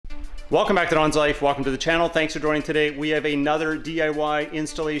Welcome back to Don's Life. Welcome to the channel. Thanks for joining today. We have another DIY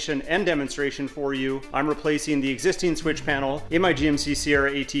installation and demonstration for you. I'm replacing the existing switch panel in my GMC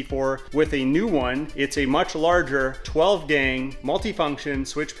Sierra AT4 with a new one. It's a much larger 12 gang multifunction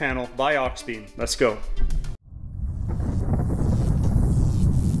switch panel by Auxbeam. Let's go.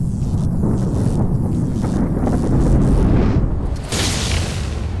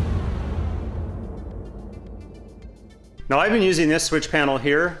 Now I've been using this switch panel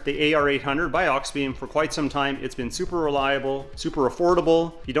here, the AR-800 by Auxbeam, for quite some time. It's been super reliable, super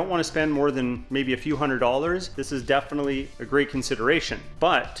affordable. If you don't want to spend more than maybe a few $100s, this is definitely a great consideration.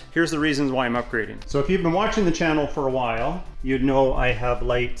 But here's the reasons why I'm upgrading. So if you've been watching the channel for a while, you'd know I have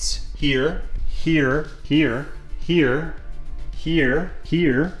lights here, here, here, here, here,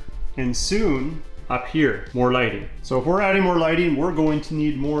 here, and soon up here, more lighting. So if we're adding more lighting, we're going to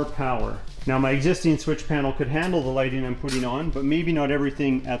need more power. Now my existing switch panel could handle the lighting I'm putting on, but maybe not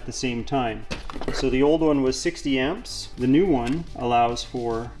everything at the same time. So the old one was 60 amps. The new one allows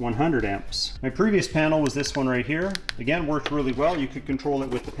for 100 amps. My previous panel was this one right here. Again, worked really well. You could control it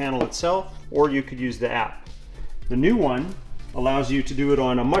with the panel itself, or you could use the app. The new one allows you to do it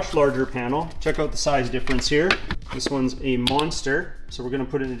on a much larger panel. Check out the size difference here. This one's a monster, so we're gonna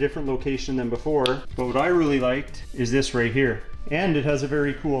put it in a different location than before. But what I really liked is this right here. And it has a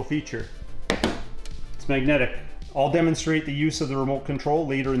very cool feature. It's magnetic. I'll demonstrate the use of the remote control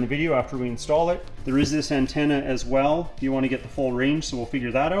later in the video after we install it. There is this antenna as well if you want to get the full range, so we'll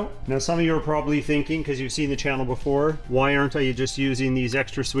figure that out. Now some of you are probably thinking, because you've seen the channel before, why aren't I just using these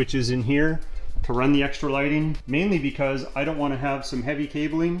extra switches in here to run the extra lighting? Mainly because I don't want to have some heavy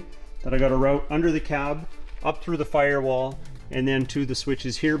cabling that I got to route under the cab, up through the firewall, and then to the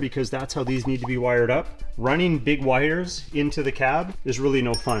switches here, because that's how these need to be wired up. Running big wires into the cab is really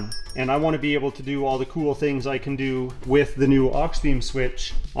no fun. And I want to be able to do all the cool things I can do with the new Auxbeam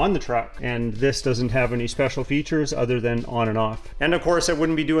switch on the truck. And this doesn't have any special features other than on and off. And of course, I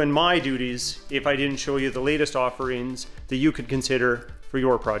wouldn't be doing my duties if I didn't show you the latest offerings that you could consider for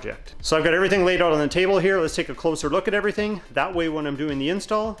your project. So I've got everything laid out on the table here. Let's take a closer look at everything. That way, when I'm doing the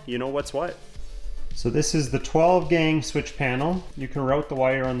install, you know what's what. So this is the 12 gang switch panel. You can route the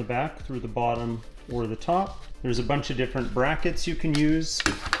wire on the back through the bottom or the top. There's a bunch of different brackets you can use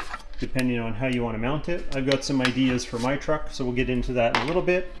depending on how you want to mount it. I've got some ideas for my truck, so we'll get into that in a little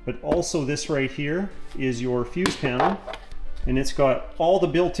bit. But also this right here is your fuse panel, and it's got all the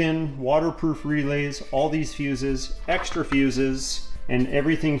built-in waterproof relays, all these fuses, extra fuses, and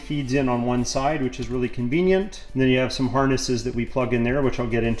everything feeds in on one side, which is really convenient. And then you have some harnesses that we plug in there, which I'll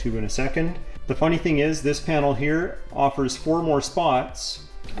get into in a second. The funny thing is, this panel here offers 4 more spots,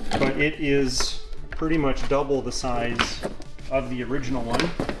 but it is pretty much double the size of the original one.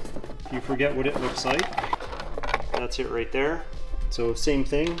 If you forget what it looks like, that's it right there. So same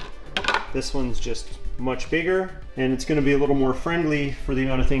thing. This one's just much bigger, and it's going to be a little more friendly for the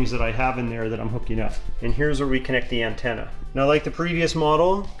amount of things that I have in there that I'm hooking up. And here's where we connect the antenna. Now, like the previous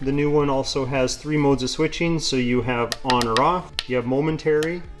model, the new one also has 3 modes of switching. So you have on or off, you have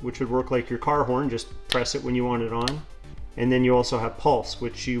momentary, which would work like your car horn, just press it when you want it on. And then you also have pulse,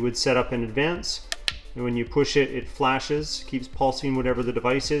 which you would set up in advance. And when you push it, it flashes, keeps pulsing whatever the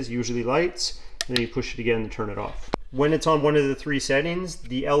device is, usually lights, and then you push it again to turn it off. When it's on one of the 3 settings,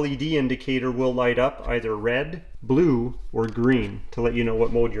 the LED indicator will light up either red, blue, or green to let you know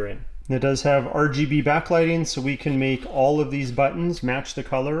what mode you're in. It does have RGB backlighting, so we can make all of these buttons match the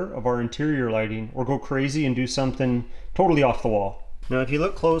color of our interior lighting, or go crazy and do something totally off the wall. Now if you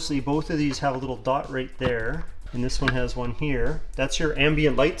look closely, both of these have a little dot right there, and this one has one here. That's your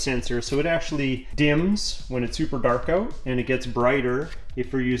ambient light sensor, so it actually dims when it's super dark out, and it gets brighter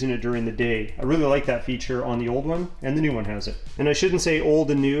if you're using it during the day. I really like that feature on the old one, and the new one has it. And I shouldn't say old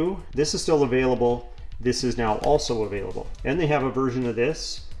and new, this is still available. This is now also available. And they have a version of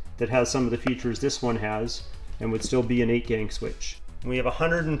this that has some of the features this one has and would still be an 8 gang switch. We have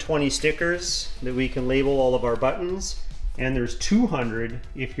 120 stickers that we can label all of our buttons, and there's 200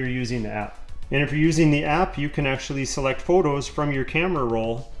 if you're using the app. And if you're using the app, you can actually select photos from your camera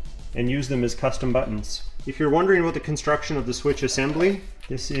roll and use them as custom buttons. If you're wondering about the construction of the switch assembly,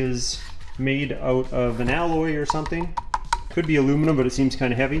 this is made out of an alloy or something. Could be aluminum, but it seems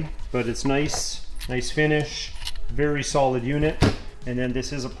kind of heavy. But it's nice finish, very solid unit. And then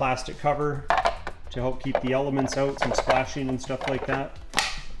this is a plastic cover to help keep the elements out, some splashing and stuff like that.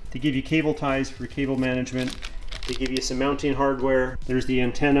 To give you cable ties for cable management. They give you some mounting hardware. There's the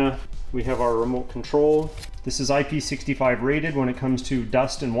antenna. We have our remote control. This is IP65 rated when it comes to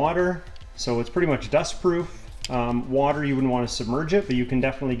dust and water. So it's pretty much dust proof. Water, you wouldn't want to submerge it, but you can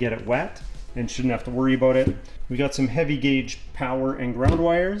definitely get it wet and shouldn't have to worry about it. We got some heavy gauge power and ground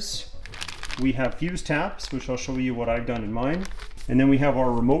wires. we have fuse taps, which I'll show you what I've done in mine. And then we have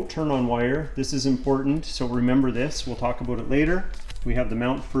our remote turn on wire. This is important, so remember this. We'll talk about it later. We have the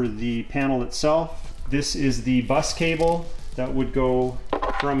mount for the panel itself. This is the bus cable that would go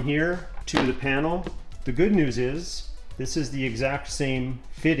from here to the panel. The good news is this is the exact same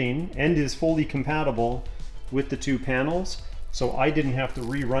fitting and is fully compatible with the two panels. So I didn't have to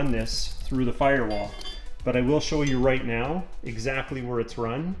rerun this through the firewall, but I will show you right now exactly where it's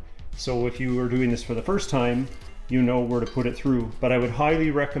run. So if you are doing this for the first time, you know where to put it through. But I would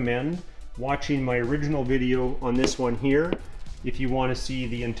highly recommend watching my original video on this one here if you want to see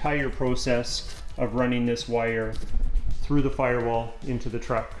the entire process of running this wire through the firewall into the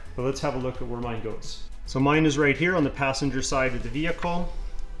truck. But let's have a look at where mine goes. So mine is right here on the passenger side of the vehicle.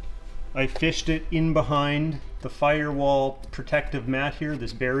 I fished it in behind the firewall protective mat here,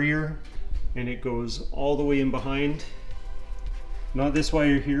 this barrier, and it goes all the way in behind. Not this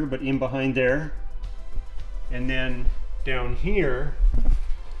wire here, but in behind there. And then down here,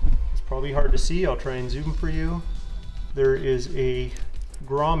 it's probably hard to see, I'll try and zoom for you. There is a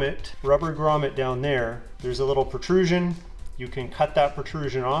grommet, rubber grommet down there. There's a little protrusion. You can cut that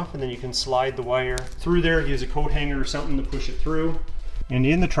protrusion off and then you can slide the wire through there, use a coat hanger or something to push it through. And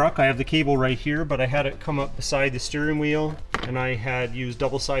in the truck, I have the cable right here, but I had it come up beside the steering wheel, and I had used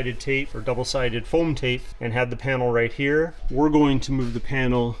double-sided tape or double-sided foam tape and had the panel right here. We're going to move the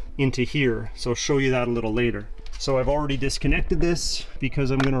panel into here, so I'll show you that a little later. So I've already disconnected this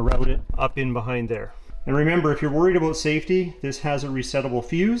because I'm going to route it up in behind there. And remember, if you're worried about safety, this has a resettable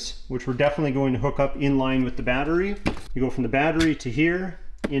fuse, which we're definitely going to hook up in line with the battery. You go from the battery to here,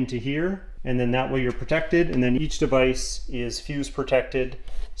 into here, and then that way you're protected, and then each device is fuse protected.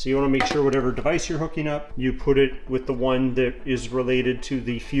 So you want to make sure whatever device you're hooking up, you put it with the one that is related to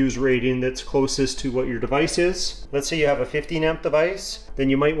the fuse rating that's closest to what your device is. Let's say you have a 15 amp device, then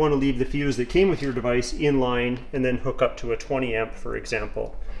you might want to leave the fuse that came with your device in line and then hook up to a 20 amp, for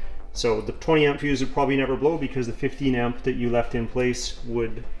example. So the 20 amp fuse would probably never blow because the 15 amp that you left in place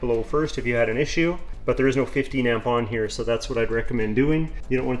would blow first if you had an issue. But there is no 15 amp on here, so that's what I'd recommend doing.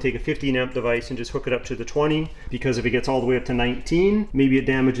 You don't want to take a 15 amp device and just hook it up to the 20, because if it gets all the way up to 19, maybe it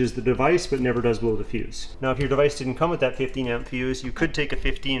damages the device but never does blow the fuse. Now if your device didn't come with that 15 amp fuse, you could take a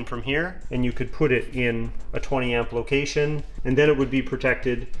 15 from here and you could put it in a 20 amp location, and then it would be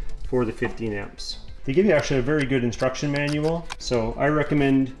protected for the 15 amps. They give you actually a very good instruction manual, so I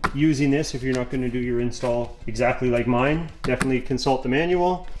recommend using this if you're not going to do your install exactly like mine. Definitely consult the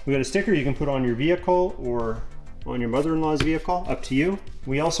manual. We got a sticker you can put on your vehicle or on your mother-in-law's vehicle, up to you.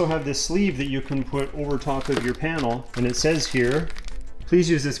 We also have this sleeve that you can put over top of your panel, and it says here, please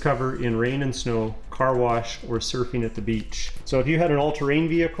use this cover in rain and snow, car wash, or surfing at the beach. So if you had an all-terrain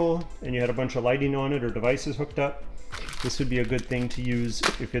vehicle and you had a bunch of lighting on it or devices hooked up, this would be a good thing to use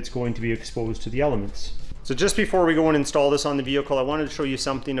if it's going to be exposed to the elements. So just before we go and install this on the vehicle, I wanted to show you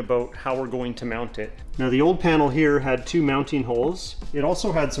something about how we're going to mount it. Now the old panel here had two mounting holes. It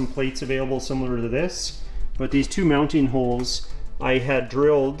also had some plates available similar to this, but these two mounting holes I had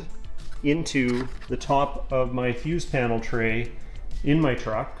drilled into the top of my fuse panel tray in my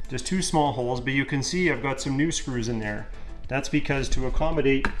truck. Just two small holes, but you can see I've got some new screws in there. That's because to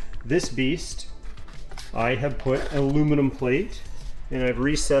accommodate this beast, I have put an aluminum plate, and I've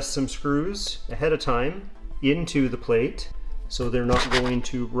recessed some screws ahead of time into the plate so they're not going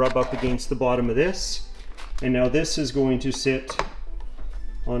to rub up against the bottom of this. And now this is going to sit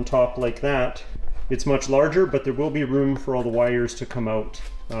on top like that. It's much larger, but there will be room for all the wires to come out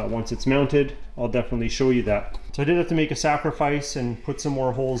once it's mounted. I'll definitely show you that. So I did have to make a sacrifice and put some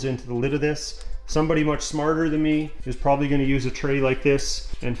more holes into the lid of this. Somebody much smarter than me is probably going to use a tray like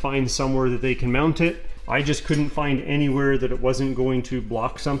this and find somewhere that they can mount it. I just couldn't find anywhere that it wasn't going to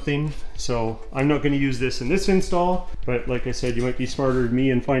block something, so I'm not going to use this in this install, but like I said, you might be smarter than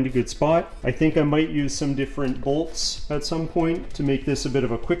me and find a good spot. I think I might use some different bolts at some point to make this a bit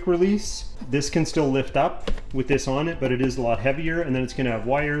of a quick release. This can still lift up with this on it, but it is a lot heavier, and then it's going to have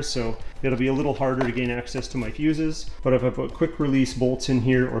wires, so it'll be a little harder to gain access to my fuses. But if I put quick release bolts in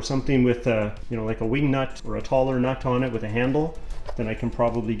here or something with a, you know, like a wing nut or a taller nut on it with a handle, then I can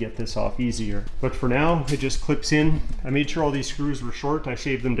probably get this off easier. But for now, it just clips in. I made sure all these screws were short. I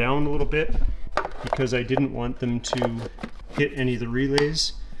shaved them down a little bit because I didn't want them to hit any of the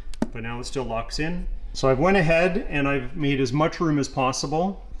relays, but now it still locks in. So I've went ahead and I've made as much room as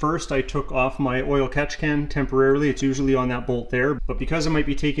possible. First, I took off my oil catch can temporarily. It's usually on that bolt there, but because I might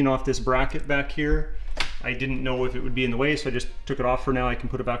be taking off this bracket back here, I didn't know if it would be in the way, so I just took it off for now. I can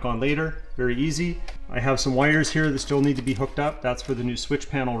put it back on later. Very easy. I have some wires here that still need to be hooked up. That's for the new switch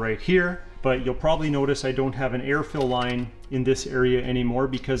panel right here. but you'll probably notice I don't have an air fill line in this area anymore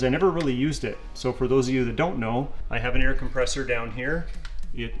because I never really used it. So for those of you that don't know, I have an air compressor down here.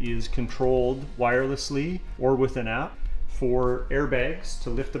 It is controlled wirelessly or with an app for airbags to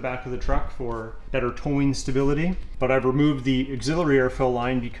lift the back of the truck for better towing stability. But I've removed the auxiliary air fill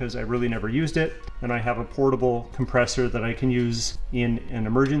line because I really never used it. And I have a portable compressor that I can use in an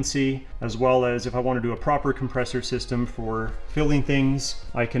emergency, as well as if I want to do a proper compressor system for filling things,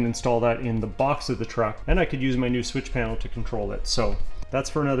 I can install that in the box of the truck, and I could use my new switch panel to control it. So that's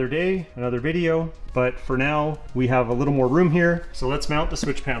for another day, another video. But for now, we have a little more room here. So let's mount the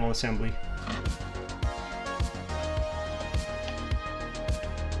switch panel assembly.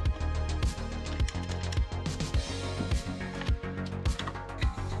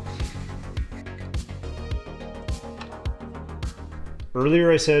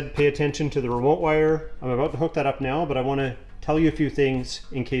 Earlier I said pay attention to the remote wire. I'm about to hook that up now, but I want to tell you a few things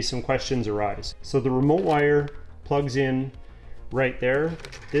in case some questions arise. So the remote wire plugs in right there.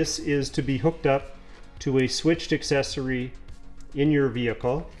 This is to be hooked up to a switched accessory in your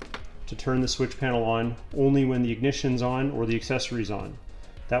vehicle to turn the switch panel on only when the ignition's on or the accessory's on.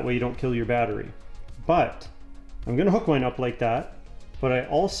 That way you don't kill your battery. But I'm going to hook mine up like that, but I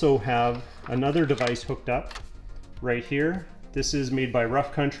also have another device hooked up right here. This is made by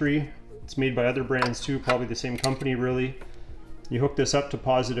Rough Country. It's made by other brands too, probably the same company really. You hook this up to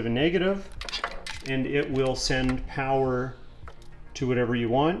positive and negative, and it will send power to whatever you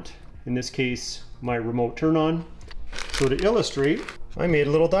want. In this case, my remote turn on. So to illustrate, I made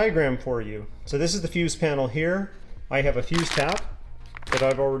a little diagram for you. So this is the fuse panel here. I have a fuse tap, but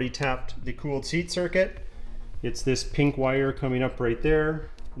I've already tapped the cooled seat circuit. It's this pink wire coming up right there,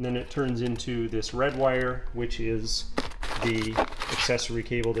 and then it turns into this red wire, which is the accessory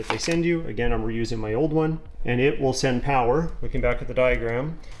cable that they send you. Again, I'm reusing my old one, and it will send power, looking back at the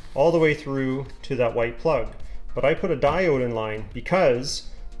diagram, all the way through to that white plug. But I put a diode in line because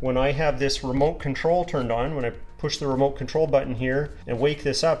when I have this remote control turned on, when I push the remote control button here and wake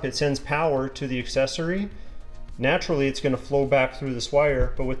this up, it sends power to the accessory. Naturally, it's going to flow back through this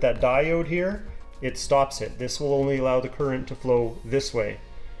wire, but with that diode here, it stops it. This will only allow the current to flow this way.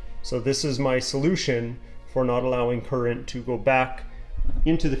 So this is my solution for not allowing current to go back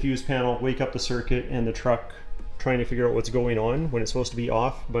into the fuse panel, wake up the circuit and the truck trying to figure out what's going on when it's supposed to be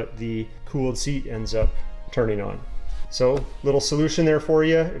off, but the cooled seat ends up turning on. So little solution there for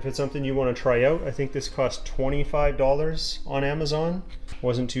you if it's something you want to try out. I think this cost $25 on Amazon.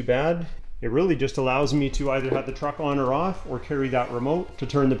 Wasn't too bad. It really just allows me to either have the truck on or off or carry that remote to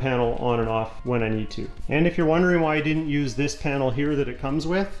turn the panel on and off when I need to. And if you're wondering why I didn't use this panel here that it comes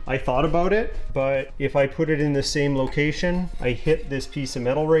with, I thought about it, but if I put it in the same location, I hit this piece of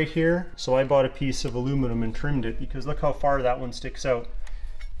metal right here. So I bought a piece of aluminum and trimmed it because look how far that one sticks out.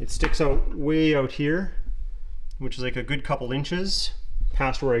 It sticks out way out here, which is like a good couple inches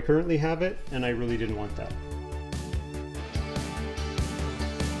past where I currently have it, and I really didn't want that.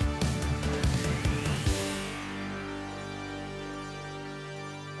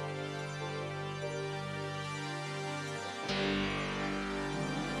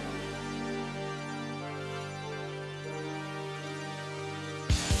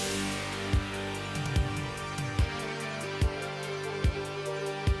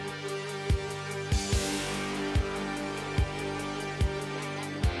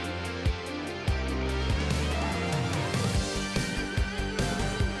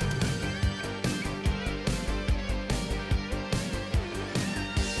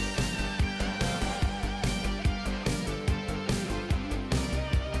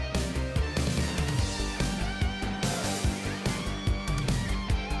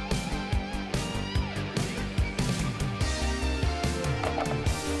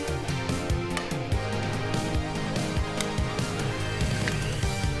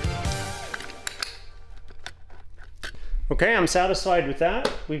 Okay, I'm satisfied with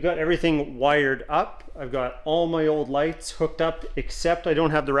that. We've got everything wired up. I've got all my old lights hooked up, except I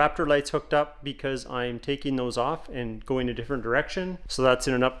don't have the Raptor lights hooked up because I'm taking those off and going a different direction. So that's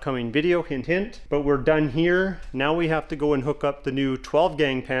in an upcoming video, hint, hint. But we're done here. Now we have to go and hook up the new 12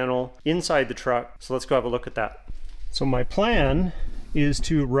 gang panel inside the truck. So let's go have a look at that. So my plan is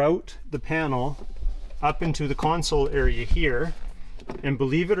to route the panel up into the console area here. And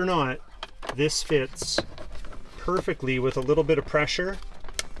believe it or not, this fits perfectly with a little bit of pressure.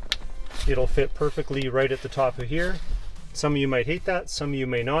 It'll fit perfectly right at the top of here. Some of you might hate that, some of you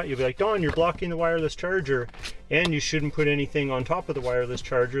may not. You'll be like, Don, you're blocking the wireless charger, and you shouldn't put anything on top of the wireless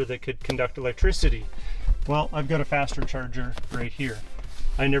charger that could conduct electricity. Well, I've got a faster charger right here.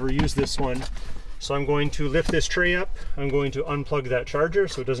 I never use this one So I'm going to lift this tray up, I'm going to unplug that charger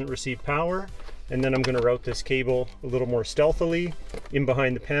so it doesn't receive power, and then I'm going to route this cable a little more stealthily in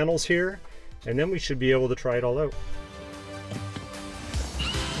behind the panels here, and then we should be able to try it all out.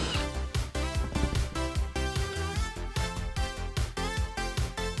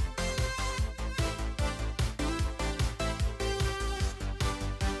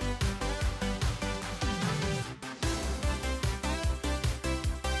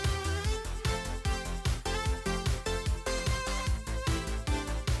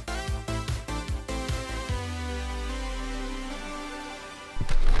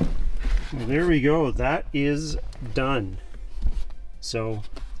 Well, there we go, that is done. So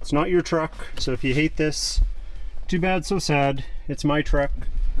it's not your truck, so if you hate this, too bad, so sad. It's my truck,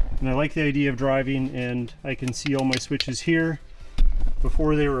 and I like the idea of driving, and I can see all my switches here.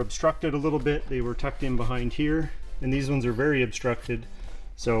 Before they were obstructed a little bit, they were tucked in behind here, and these ones are very obstructed.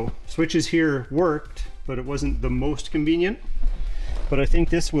 So switches here worked, but it wasn't the most convenient. But I think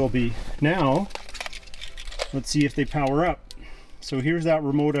this will be. Now, let's see if they power up. So here's that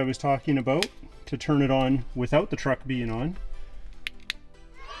remote I was talking about to turn it on without the truck being on.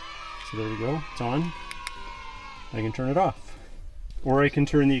 So there we go, it's on. I can turn it off. Or I can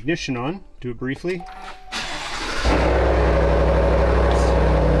turn the ignition on, do it briefly.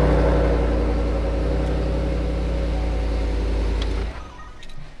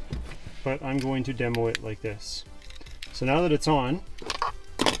 But I'm going to demo it like this. So now that it's on,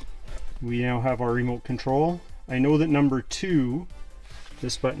 we now have our remote control. I know that number 2,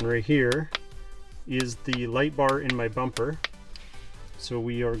 this button right here, is the light bar in my bumper. So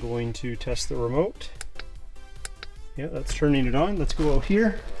we are going to test the remote. Yeah, that's turning it on. Let's go out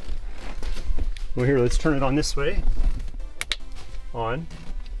here. Well, here, let's turn it on this way. On.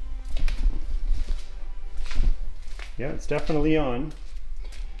 Yeah, it's definitely on.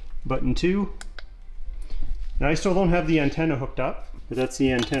 Button 2. Now I still don't have the antenna hooked up, but that's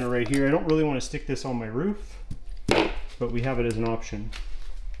the antenna right here. I don't really want to stick this on my roof, but we have it as an option.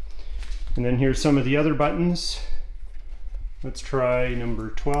 And then here's some of the other buttons. Let's try number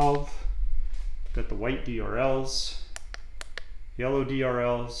 12. Got the white DRLs, yellow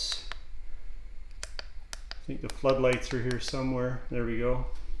DRLs. I think the floodlights are here somewhere. There we go.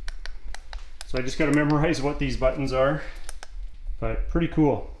 So I just got to memorize what these buttons are, but pretty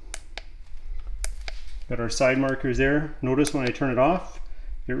cool. Got our side markers there. Notice when I turn it off,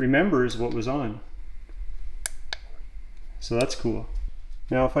 it remembers what was on. So that's cool.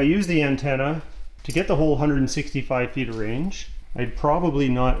 Now if I use the antenna to get the whole 165 feet of range, I'd probably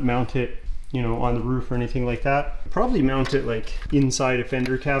not mount it, you know, on the roof or anything like that. I'd probably mount it like inside a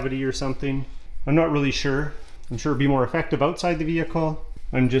fender cavity or something. I'm not really sure. I'm sure it'd be more effective outside the vehicle.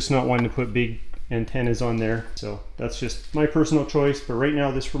 I'm just not one to put big antennas on there. So that's just my personal choice, but right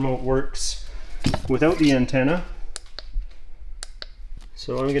now this remote works without the antenna.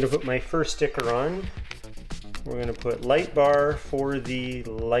 So I'm going to put my first sticker on. We're going to put light bar for the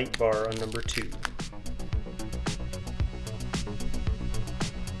light bar on number 2.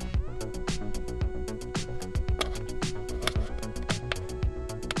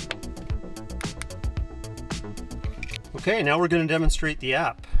 Okay, now we're going to demonstrate the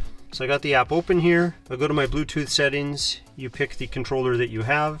app. So I got the app open here. I'll go to my Bluetooth settings. You pick the controller that you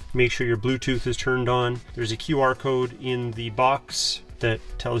have. Make sure your Bluetooth is turned on. There's a QR code in the box that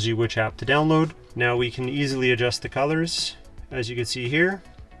tells you which app to download. Now we can easily adjust the colors, as you can see here,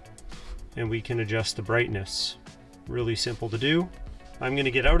 and we can adjust the brightness. Really simple to do. I'm going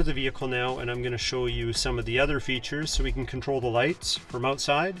to get out of the vehicle now, and I'm going to show you some of the other features so we can control the lights from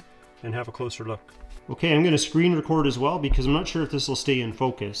outside and have a closer look. Okay, I'm going to screen record as well because I'm not sure if this will stay in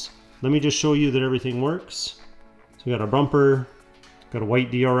focus. Let me just show you that everything works. So we got our bumper, got a white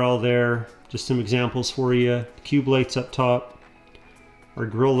DRL there, just some examples for you. Cube lights up top, our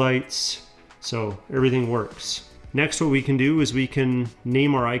grill lights, so everything works. Next, what we can do is we can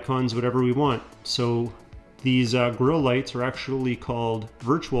name our icons whatever we want. So these grill lights are actually called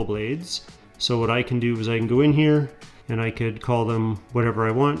virtual blades. So what I can do is I can go in here and I could call them whatever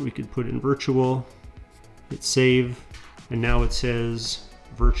I want. We could put in virtual, hit save, and now it says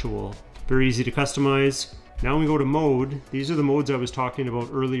virtual. Very easy to customize. Now we go to mode. These are the modes I was talking about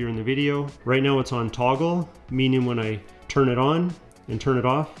earlier in the video. Right now it's on toggle, meaning when I turn it on and turn it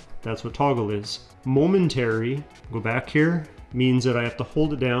off, that's what toggle is. Momentary, go back here, means that I have to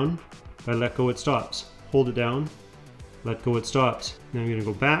hold it down. If I let go, it stops. Hold it down, let go, it stops. Now I'm gonna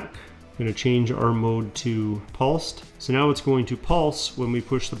go back. I'm gonna change our mode to pulsed. So now it's going to pulse when we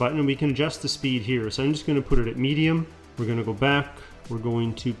push the button, and we can adjust the speed here. So I'm just gonna put it at medium. We're gonna go back. We're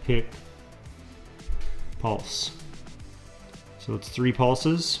going to pick pulse. So it's 3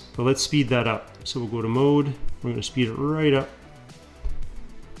 pulses, but let's speed that up. So we'll go to mode, we're gonna speed it right up.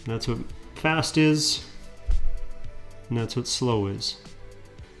 And that's what fast is, and that's what slow is.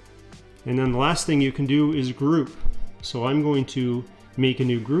 And then the last thing you can do is group. So I'm going to make a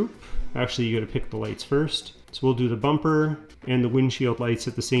new group. Actually, you gotta pick the lights first. So we'll do the bumper and the windshield lights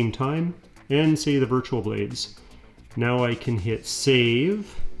at the same time, and say the virtual blades. Now I can hit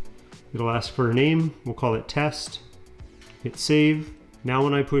save. It'll ask for a name, we'll call it test. Hit save. Now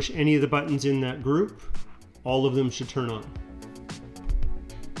when I push any of the buttons in that group, all of them should turn on.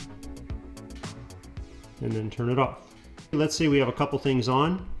 And then turn it off. Let's say we have a couple things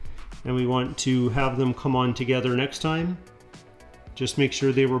on and we want to have them come on together next time. Just make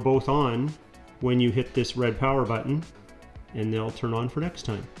sure they were both on when you hit this red power button, and they'll turn on for next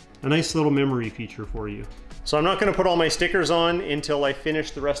time. A nice little memory feature for you. So I'm not gonna put all my stickers on until I finish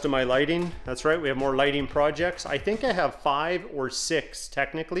the rest of my lighting. That's right, we have more lighting projects. I think I have 5 or 6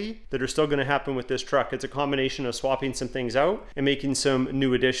 technically that are still gonna happen with this truck. It's a combination of swapping some things out and making some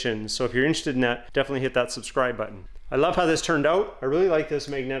new additions. So if you're interested in that, definitely hit that subscribe button. I love how this turned out. I really like this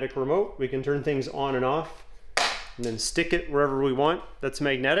magnetic remote. We can turn things on and off and then stick it wherever we want that's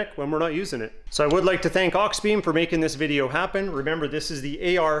magnetic when we're not using it. So I would like to thank Auxbeam for making this video happen. Remember, this is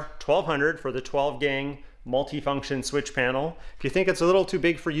the AR-1200 for the 12 gang multifunction switch panel. If you think it's a little too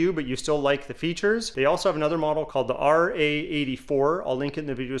big for you, but you still like the features, they also have another model called the RA-84. I'll link it in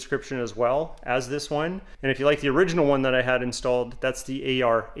the video description as well as this one. And if you like the original one that I had installed, that's the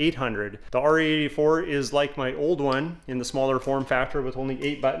AR-800. The RA-84 is like my old one in the smaller form factor with only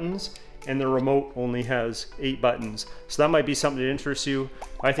 8 buttons, and the remote only has 8 buttons. So that might be something that interests you.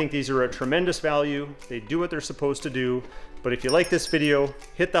 I think these are a tremendous value. They do what they're supposed to do. But if you like this video,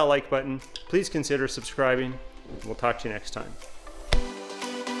 hit that like button. Please consider subscribing. We'll talk to you next time.